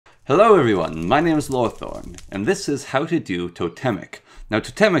Hello everyone, my name is Lorthorn, and this is how to do Totemic. Now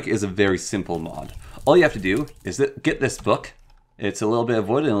Totemic is a very simple mod. All you have to do is get this book. It's a little bit of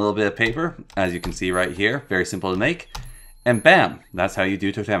wood and a little bit of paper, as you can see right here, very simple to make. And bam, that's how you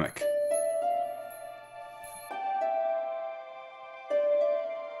do Totemic.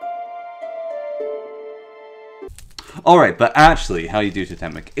 Alright, but actually how you do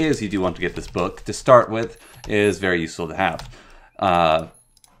Totemic is you do want to get this book. To start with, it is very useful to have.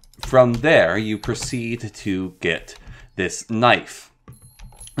 From there, you proceed to get this knife.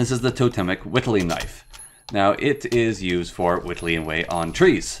 This is the Totemic whittling knife. Now, it is used for whittling away on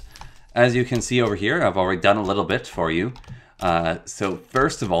trees. As you can see over here, I've already done a little bit for you. So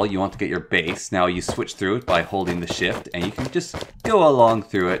first of all, you want to get your base. Now you switch through it by holding the shift, and you can just go along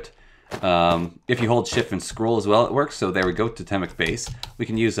through it. If you hold shift and scroll as well, it works. So there we go, Totemic base. We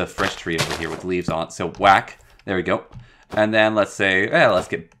can use a fresh tree over here with leaves on it. So whack, there we go. And then let's say, let's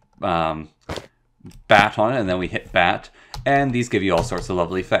get bat on it, and then we hit bat, and these give you all sorts of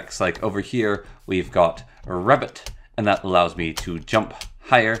lovely effects. Like over here we've got a rabbit, and that allows me to jump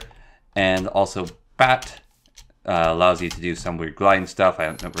higher, and also bat allows you to do some weird gliding stuff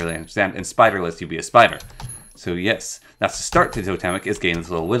I don't really understand, and spider lets you be a spider. So yes, that's the start to Totemic, is getting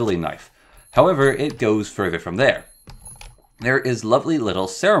this little whittling knife. However, it goes further from there. There is lovely little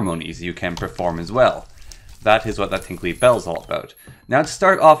ceremonies you can perform as well. That is what that tinkly bell's all about. Now to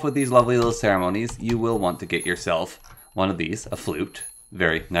start off with these lovely little ceremonies, you will want to get yourself one of these, a flute.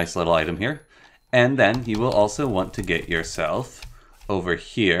 Very nice little item here. And then you will also want to get yourself, over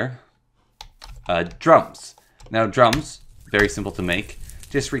here, drums. Now drums, very simple to make,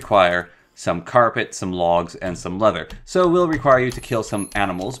 just require some carpet, some logs, and some leather. So it will require you to kill some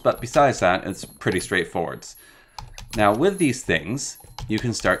animals, but besides that, it's pretty straightforward. Now with these things, you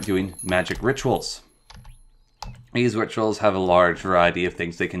can start doing magic rituals. These rituals have a large variety of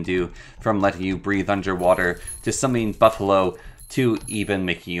things they can do, from letting you breathe underwater, to summoning buffalo, to even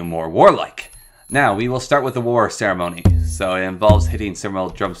making you more warlike. Now, we will start with the war ceremony. So it involves hitting several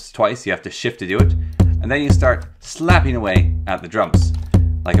drums twice, you have to shift to do it, and then you start slapping away at the drums,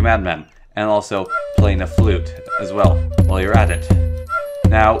 like a madman, and also playing a flute as well, while you're at it.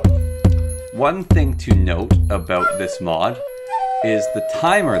 Now, one thing to note about this mod is the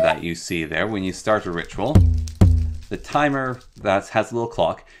timer that you see there when you start a ritual. The timer that has a little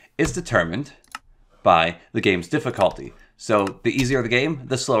clock is determined by the game's difficulty. So the easier the game,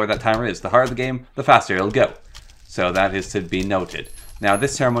 the slower that timer is. The harder the game, the faster it'll go. So that is to be noted. Now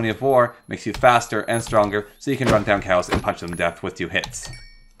this ceremony of war makes you faster and stronger, so you can run down cows and punch them to death with 2 hits.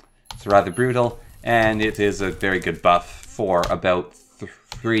 It's rather brutal, and it is a very good buff for about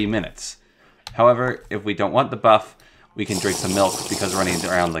 3 minutes. However, if we don't want the buff, we can drink some milk, because running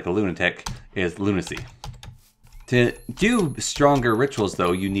around like a lunatic is lunacy. To do stronger rituals,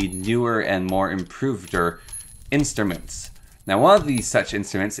 though, you need newer and more improved instruments. Now, one of these such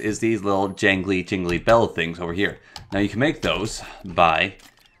instruments is these little jangly, jingly bell things over here. Now, you can make those by,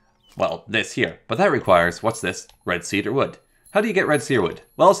 well, this here. But that requires, what's this? Red cedar wood. How do you get red cedar wood?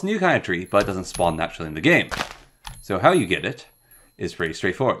 Well, it's a new kind of tree, but it doesn't spawn naturally in the game. So how you get it is pretty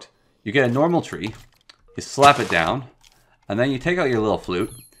straightforward. You get a normal tree, you slap it down, and then you take out your little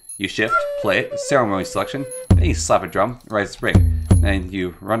flute, you shift, play it, ceremony selection, then you slap a drum, right at spring. And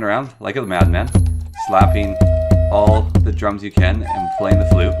you run around like a madman, slapping all the drums you can and playing the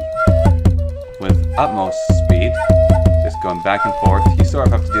flute with utmost speed, just going back and forth. You sort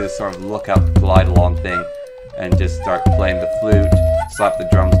of have to do this sort of look up, glide along thing, and just start playing the flute, slap the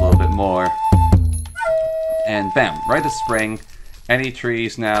drums a little bit more, and bam, right at spring. Any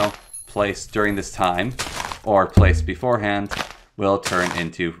trees now placed during this time, or placed beforehand, will turn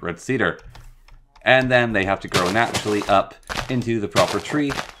into red cedar. And then they have to grow naturally up into the proper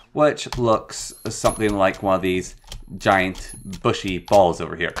tree, which looks something like one of these giant bushy balls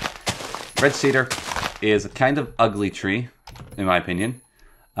over here. Red cedar is a kind of ugly tree, in my opinion.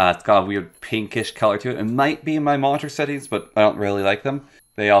 It's got a weird pinkish color to it. It might be in my monitor settings, but I don't really like them.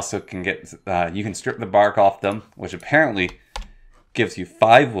 They also can get, you can strip the bark off them, which apparently gives you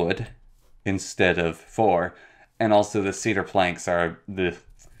 5 wood instead of 4. And also the cedar planks are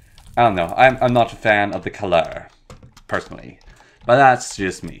I don't know, I'm not a fan of the color, personally. But that's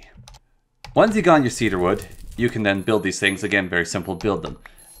just me. Once you've got your cedar wood, you can then build these things. Again, very simple, build them.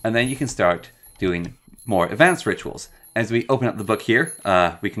 And then you can start doing more advanced rituals. As we open up the book here,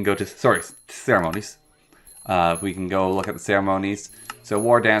 we can go to, ceremonies. We can go look at the ceremonies. So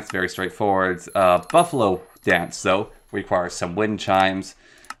war dance, very straightforward. Buffalo dance, though, requires some wind chimes.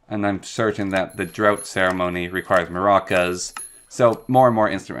 And I'm certain that the drought ceremony requires maracas. So more and more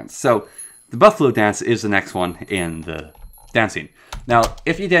instruments. So the buffalo dance is the next one in the dancing. Now,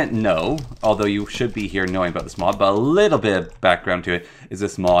 if you didn't know, although you should be here knowing about this mod, but a little bit of background to it is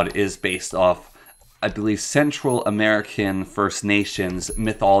this mod is based off, I believe, Central American First Nations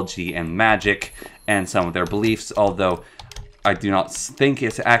mythology and magic and some of their beliefs, although I do not think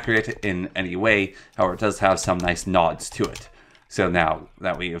it's accurate in any way. However, it does have some nice nods to it. So now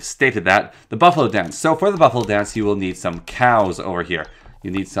that we have stated that, the buffalo dance. So for the buffalo dance, you will need some cows over here.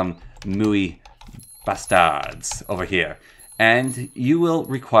 You need some muy bastards over here. And you will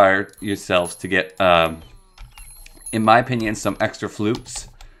require yourselves to get, in my opinion, some extra flutes.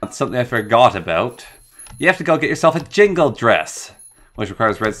 That's something I forgot about. You have to go get yourself a jingle dress, which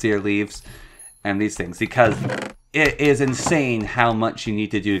requires red cedar leaves and these things, because it is insane how much you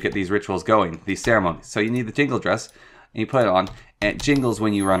need to do to get these rituals going, these ceremonies. So you need the jingle dress, and you put it on, and it jingles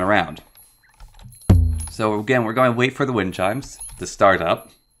when you run around. So again, we're going to wait for the wind chimes to start up.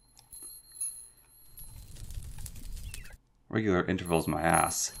 Regular intervals, my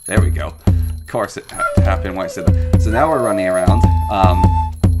ass. There we go. Of course it happened when I said that. So now we're running around,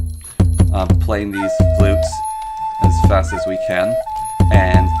 playing these flutes as fast as we can.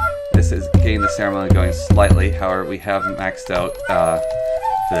 And this is getting the ceremony going slightly. However, we haven't maxed out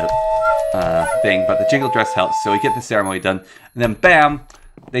the thing, but the jingle dress helps. So we get the ceremony done, and then bam,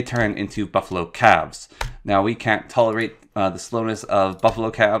 they turn into buffalo calves. Now we can't tolerate the slowness of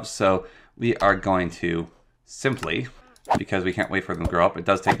buffalo calves, so we are going to simply, because we can't wait for them to grow up, it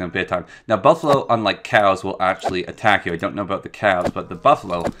does take them a bit of time. Now buffalo, unlike cows, will actually attack you. I don't know about the cows, but the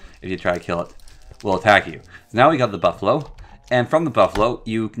buffalo, if you try to kill it, will attack you. So now we got the buffalo, and from the buffalo,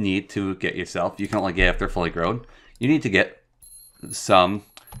 you need to get yourself, you can only get if they're fully grown, you need to get some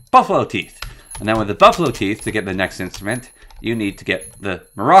buffalo teeth. And then with the buffalo teeth, to get the next instrument, you need to get the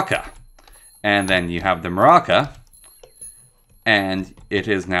maraca. And then you have the maraca, and it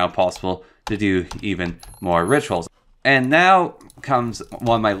is now possible to do even more rituals. And now comes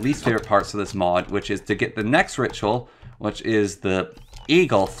one of my least favorite parts of this mod, which is to get the next ritual, which is the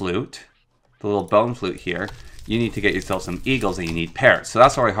eagle flute, the little bone flute here. You need to get yourself some eagles, and you need parrots. So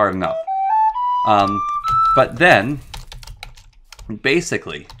that's already hard enough. But then,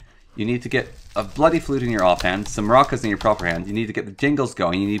 basically, you need to get a bloody flute in your offhand, some maracas in your proper hand. You need to get the jingles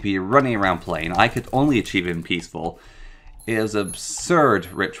going. You need to be running around playing. I could only achieve it in peaceful. It is an absurd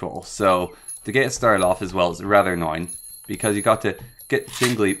ritual. So to get it started off as well is rather annoying, because you got to get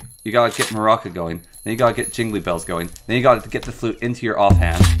jingly, you got to get maraca going, then you got to get jingly bells going, then you got to get the flute into your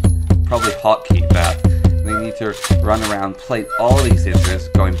offhand, probably hotkey that. And then you need to run around, play all these instruments,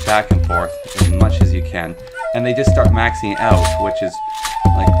 going back and forth as much as you can. And they just start maxing out, which is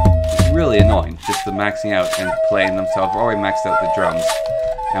like really annoying, just the maxing out and playing them. So I've already maxed out the drums,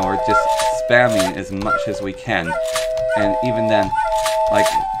 and we're just spamming as much as we can. And even then, like,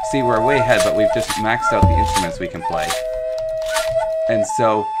 see, we're way ahead, but we've just maxed out the instruments we can play. And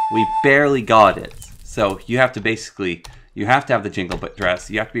so we barely got it. So you have to basically, you have to have the jingle dress,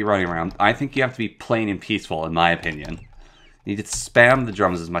 you have to be running around. I think you have to be plain and peaceful, in my opinion. You need to spam the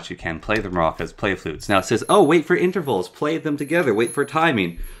drums as much as you can, play the maracas, play flutes. Now it says, oh, wait for intervals, play them together, wait for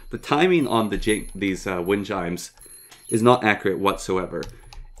timing. The timing on these wind chimes is not accurate whatsoever.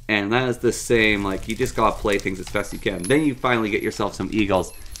 And that is the same, like, you just gotta play things as fast as you can. Then you finally get yourself some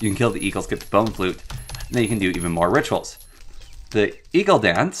eagles. You can kill the eagles, get the bone flute, and then you can do even more rituals. The eagle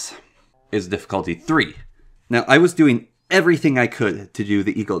dance is difficulty 3. Now, I was doing everything I could to do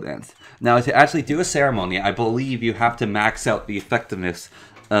the eagle dance. Now, to actually do a ceremony, I believe you have to max out the effectiveness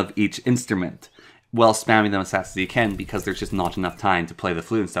of each instrument while spamming them as fast as you can, because there's just not enough time to play the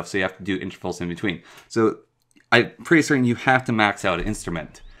flute and stuff, so you have to do intervals in between. So I'm pretty certain you have to max out an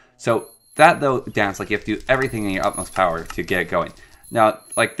instrument. So that, though, dance, like, you have to do everything in your utmost power to get it going. Now,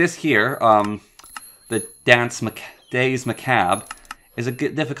 like this here, the dance Days Macabre is a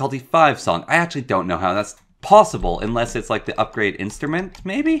difficulty 5 song. I actually don't know how that's possible, unless it's like the upgrade instrument,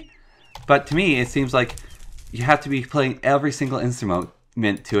 maybe? But to me, it seems like you have to be playing every single instrument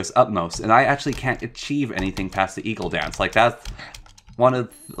to its utmost, and I actually can't achieve anything past the eagle dance. Like, that's one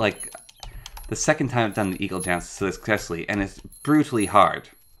of, like, the second time I've done the eagle dance so successfully, and it's brutally hard.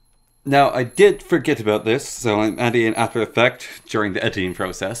 Now, I did forget about this, so I'm adding an After Effect during the editing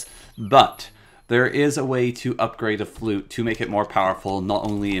process, but there is a way to upgrade a flute to make it more powerful, not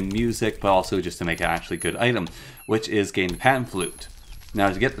only in music, but also just to make it actually a good item, which is getting the pan flute.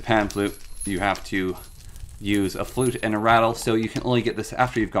 Now, to get the pan flute, you have to use a flute and a rattle, so you can only get this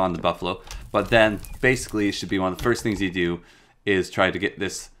after you've gone to buffalo, but then, basically, it should be one of the first things you do is try to get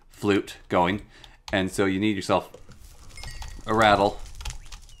this flute going, and so you need yourself a rattle,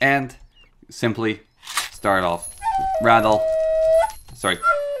 and simply start off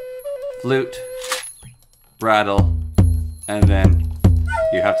flute, rattle, and then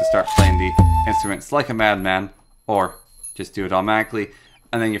you have to start playing the instruments like a madman, or just do it automatically,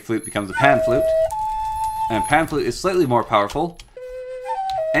 and then your flute becomes a pan flute. And pan flute is slightly more powerful.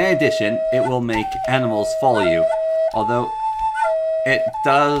 In addition, it will make animals follow you, although it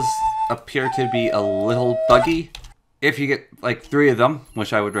does appear to be a little buggy. If you get like 3 of them,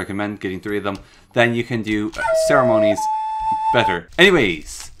 which I would recommend getting 3 of them, then you can do ceremonies better.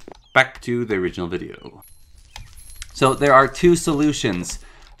 Anyways, back to the original video. So there are 2 solutions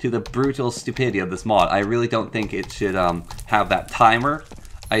to the brutal stupidity of this mod. I really don't think it should have that timer.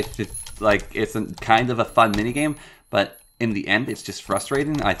 It's kind of a fun minigame, but in the end, it's just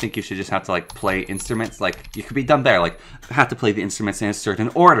frustrating. I think you should just have to like play instruments. Like, you could be done better. Like, have to play the instruments in a certain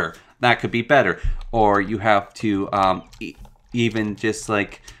order. That could be better. Or you have to even just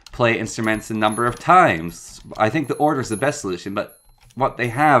like play instruments a number of times. I think the order is the best solution, but what they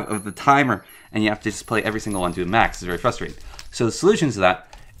have of the timer and you have to just play every single one to the max is very frustrating. So the solution to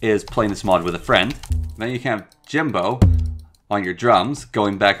that is playing this mod with a friend. Then you can have Jimbo on your drums,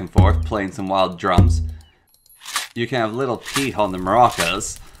 going back and forth, playing some wild drums. You can have Little Pete on the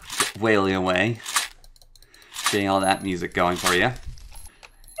maracas, wailing away, getting all that music going for you.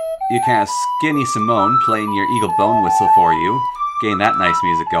 You can have Skinny Simone playing your Eagle Bone Whistle for you, getting that nice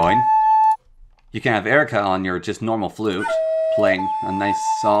music going. You can have Erica on your just normal flute, playing a nice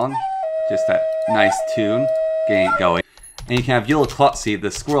song, just that nice tune, getting it going. And you can have Yule Klotzy,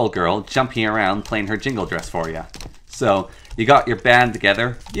 the squirrel girl, jumping around playing her jingle dress for you. So, you got your band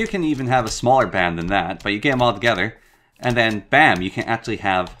together. You can even have a smaller band than that, but you get them all together, and then bam, you can actually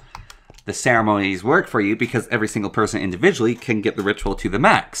have the ceremonies work for you because every single person individually can get the ritual to the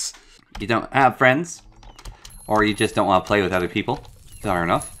max. You don't have friends, or you just don't want to play with other people, fair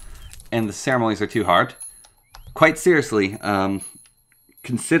enough, and the ceremonies are too hard. Quite seriously,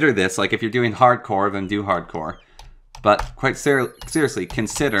 consider this, like if you're doing hardcore, then do hardcore. But quite seriously,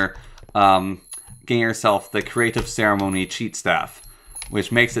 consider getting yourself the Creative Ceremony cheat staff,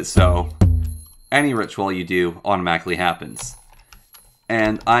 which makes it so any ritual you do automatically happens.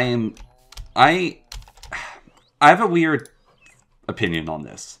 And I have a weird opinion on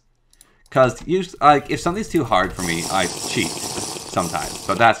this, because if something's too hard for me, I cheat sometimes.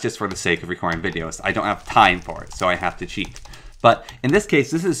 But that's just for the sake of recording videos. I don't have time for it, so I have to cheat. But in this case,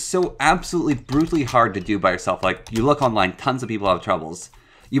 this is so absolutely brutally hard to do by yourself. Like, you look online, tons of people have troubles.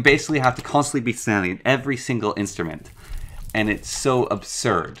 You basically have to constantly be sounding every single instrument. And it's so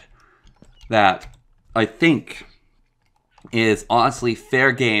absurd that I think is honestly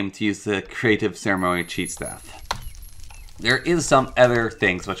fair game to use the Creative Ceremony cheat staff. There is some other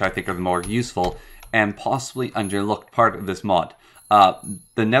things which I think are the more useful and possibly underlooked part of this mod.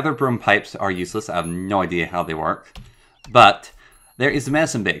 The nether broom pipes are useless. I have no idea how they work. But there is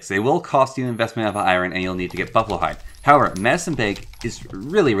medicine bags. They will cost you an investment of iron and you'll need to get buffalo hide. However, medicine bag is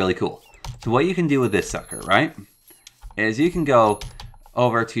really, really cool. So what you can do with this sucker, right, is you can go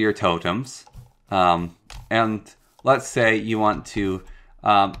over to your totems, and let's say you want to,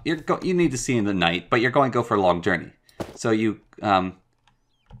 you need to see in the night, but you're going to go for a long journey. So you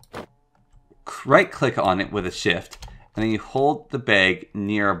right click on it with a shift, and then you hold the bag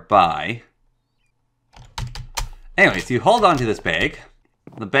nearby. Anyways, you hold on to this bag.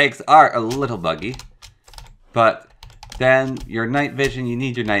 The bags are a little buggy, but then your night vision, you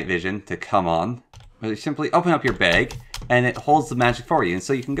need your night vision to come on. But you simply open up your bag, and it holds the magic for you. And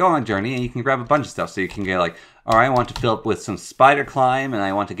so you can go on a journey, and you can grab a bunch of stuff. So you can get like, alright, I want to fill up with some spider climb, and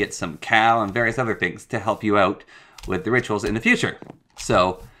I want to get some cow, and various other things to help you out with the rituals in the future.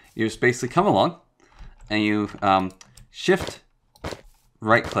 So you just basically come along, and you shift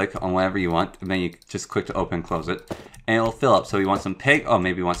right click on whatever you want, and then you just click to open and close it, and it'll fill up. So you want some pig, oh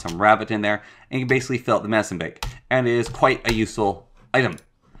maybe you want some rabbit in there, and you can basically fill up the medicine bag. And it is quite a useful item.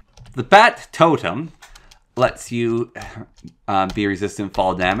 The bat totem lets you be resistant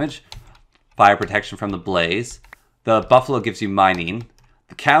fall damage, fire protection from the blaze. The buffalo gives you mining.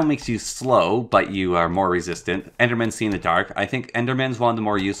 The cow makes you slow, but you are more resistant. Enderman see in the dark. I think Enderman's one of the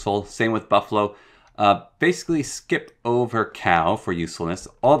more useful. Same with buffalo. Basically skip over cow for usefulness.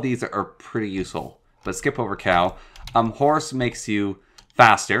 All these are pretty useful, but skip over cow. Horse makes you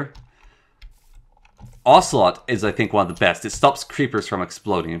faster. Ocelot is, I think, one of the best. It stops creepers from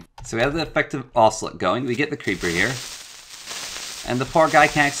exploding. So we have the effective Ocelot going. We get the creeper here. And the poor guy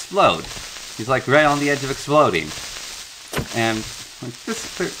can't explode. He's like right on the edge of exploding. And like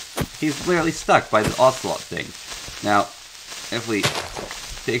he's literally stuck by the Ocelot thing. Now, if we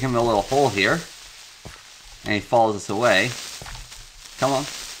take him a little hole here, and he follows us away. Come on.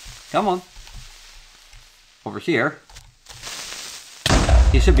 Come on. Over here.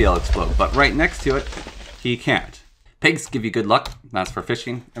 He should be able to explode, but right next to it, he can't. Pigs give you good luck. That's for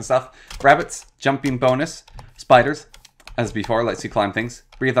fishing and stuff. Rabbits, jumping bonus. Spiders, as before, lets you climb things.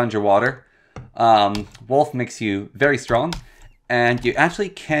 Breathe underwater. Wolf makes you very strong. And you actually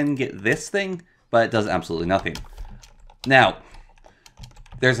can get this thing, but it does absolutely nothing. Now,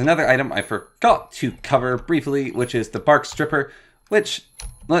 there's another item I forgot to cover briefly, which is the Bark Stripper, which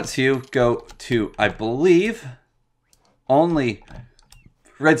lets you go to, I believe, only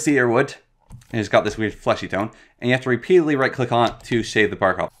red cedar wood. And it's got this weird fleshy tone. And you have to repeatedly right-click on it to shave the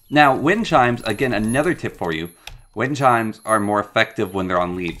bark off. Now, wind chimes, again, another tip for you. Wind chimes are more effective when they're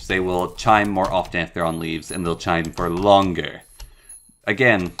on leaves. They will chime more often if they're on leaves, and they'll chime for longer.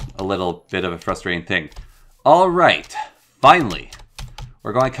 Again, a little bit of a frustrating thing. Alright, finally.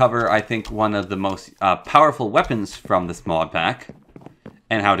 We're going to cover, I think, one of the most powerful weapons from this mod pack.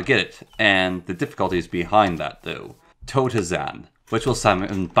 And how to get it. And the difficulties behind that, though. Totezan, which will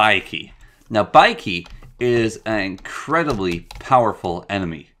summon Baiki. Now, Baiki is an incredibly powerful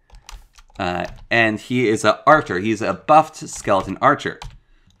enemy. And he is an archer. He's a buffed skeleton archer.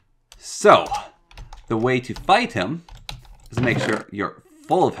 So, the way to fight him is to make sure you're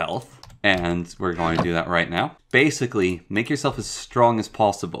full of health. And we're going to do that right now. Basically, make yourself as strong as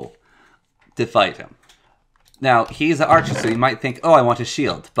possible to fight him. Now, he's an archer, so you might think, oh, I want a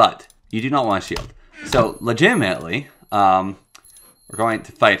shield. But you do not want a shield. So, legitimately, we're going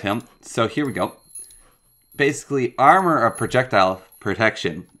to fight him. So here we go. Basically, armor or projectile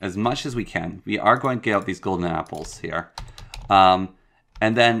protection as much as we can. We are going to get out these golden apples here. And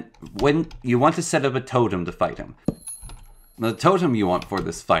then when you want to set up a totem to fight him. The totem you want for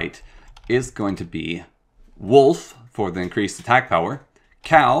this fight is going to be wolf for the increased attack power,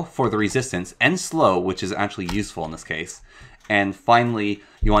 cow for the resistance, and slow, which is actually useful in this case. And finally,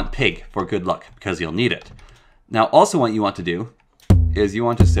 you want pig for good luck, because you'll need it. Now, also what you want to do is you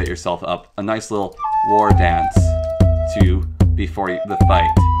want to set yourself up a nice little war dance before the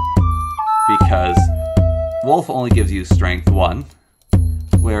fight. Because wolf only gives you strength 1,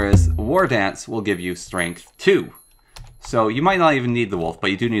 whereas war dance will give you strength 2. So you might not even need the wolf,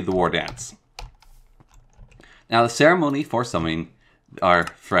 but you do need the war dance. Now the ceremony for summoning our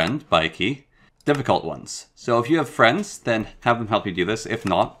friend, Baiki, difficult ones. So if you have friends, then have them help you do this. If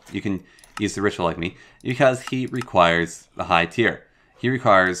not, you can use the ritual like me, because he requires the high tier. He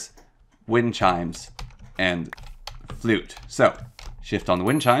requires wind chimes and flute. So, shift on the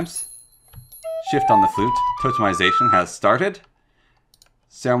wind chimes, shift on the flute. Totemization has started.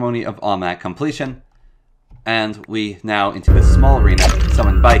 Ceremony of Amak completion. And we now, into this small arena,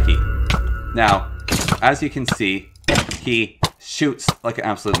 summon Baiki. Now, as you can see, he shoots like an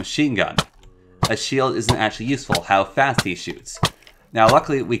absolute machine gun. A shield isn't actually useful, how fast he shoots. Now,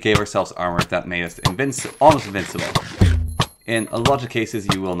 luckily, we gave ourselves armor that made us almost invincible. In a lot of cases,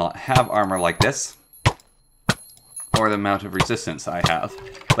 you will not have armor like this, or the amount of resistance I have.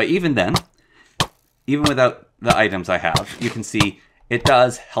 But even then, even without the items I have, you can see it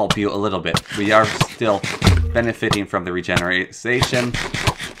does help you a little bit. We are still benefiting from the regeneration,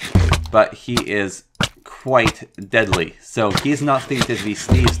 but he is quite deadly, so he's not thing to be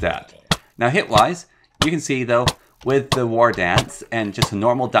sneezed at. Now, hit-wise, you can see, though, with the War Dance and just a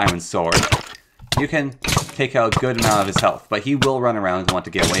normal diamond sword, you can take out a good amount of his health, but he will run around and want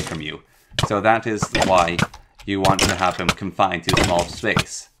to get away from you. So that is why you want to have him confined to a small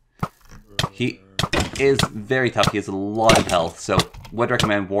space. He is very tough. He has a lot of health, so would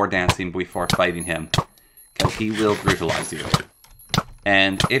recommend War Dancing before fighting him, because he will brutalize you.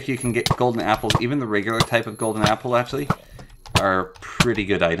 And if you can get golden apples, even the regular type of golden apple actually, are a pretty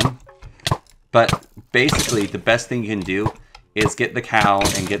good item. But basically, the best thing you can do is get the cow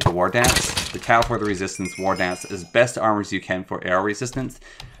and get the War Dance. The cow for the resistance, War Dance as best armors you can for arrow resistance,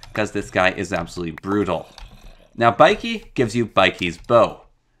 because this guy is absolutely brutal. Now, Baiki gives you Baiki's bow,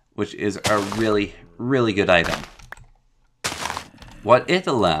 which is a really, really good item. What it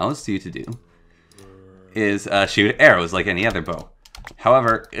allows you to do is shoot arrows like any other bow.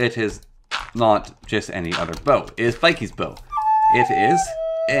 However, it is not just any other bow. It is Baiki's bow. It is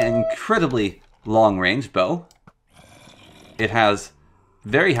an incredibly long-range bow. It has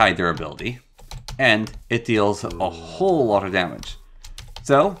very high durability, and it deals a whole lot of damage.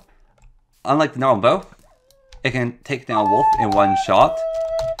 So, unlike the normal bow, it can take down a wolf in one shot.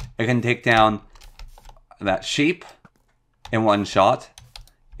 It can take down that sheep in one shot.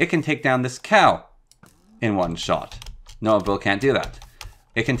 It can take down this cow in one shot. Normal bow can't do that.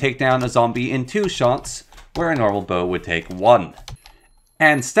 It can take down a zombie in 2 shots, where a normal bow would take 1.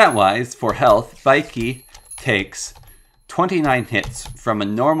 And stat-wise, for health, Baiki takes 29 hits from a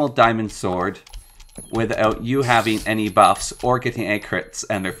normal diamond sword without you having any buffs or getting any crits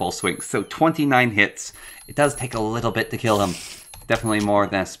and their full swing. So 29 hits. It does take a little bit to kill him. Definitely more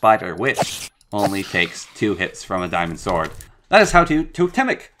than a spider, which only takes 2 hits from a diamond sword. That is how to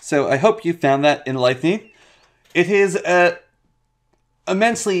Totemic. So I hope you found that enlightening. It is a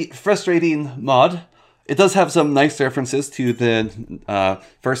immensely frustrating mod. It does have some nice references to the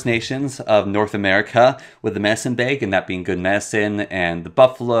First Nations of North America, with the medicine bag and that being good medicine, and the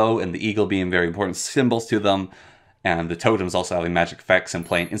buffalo and the eagle being very important symbols to them, and the totems also having magic effects and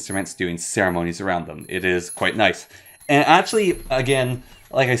playing instruments doing ceremonies around them. It is quite nice. And actually, again,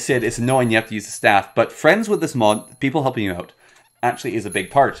 like I said, it's annoying you have to use the staff, but friends with this mod, people helping you out, actually is a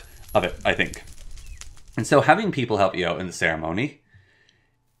big part of it, I think. And so having people help you out in the ceremony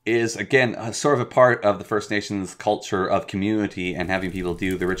is, again, sort of a part of the First Nations culture of community, and having people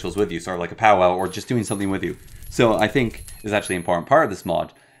do the rituals with you, sort of like a powwow, or just doing something with you. So I think is actually an important part of this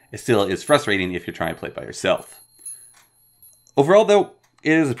mod. It still is frustrating if you're trying to play by yourself. Overall, though,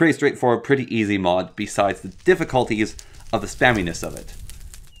 it is a pretty straightforward, pretty easy mod, besides the difficulties of the spamminess of it.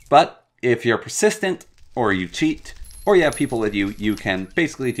 But if you're persistent, or you cheat, or you have people with you, you can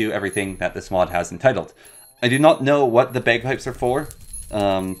basically do everything that this mod has entitled. I do not know what the bagpipes are for.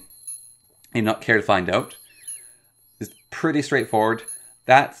 I do not care to find out. It's pretty straightforward.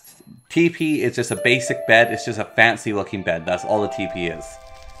 That TP is just a basic bed. It's just a fancy looking bed. That's all the TP is.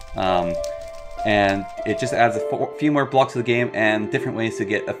 And it just adds a few more blocks to the game and different ways to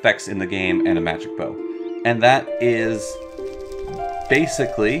get effects in the game and a magic bow. And that is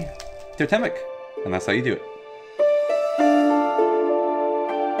basically Totemic. And that's how you do it.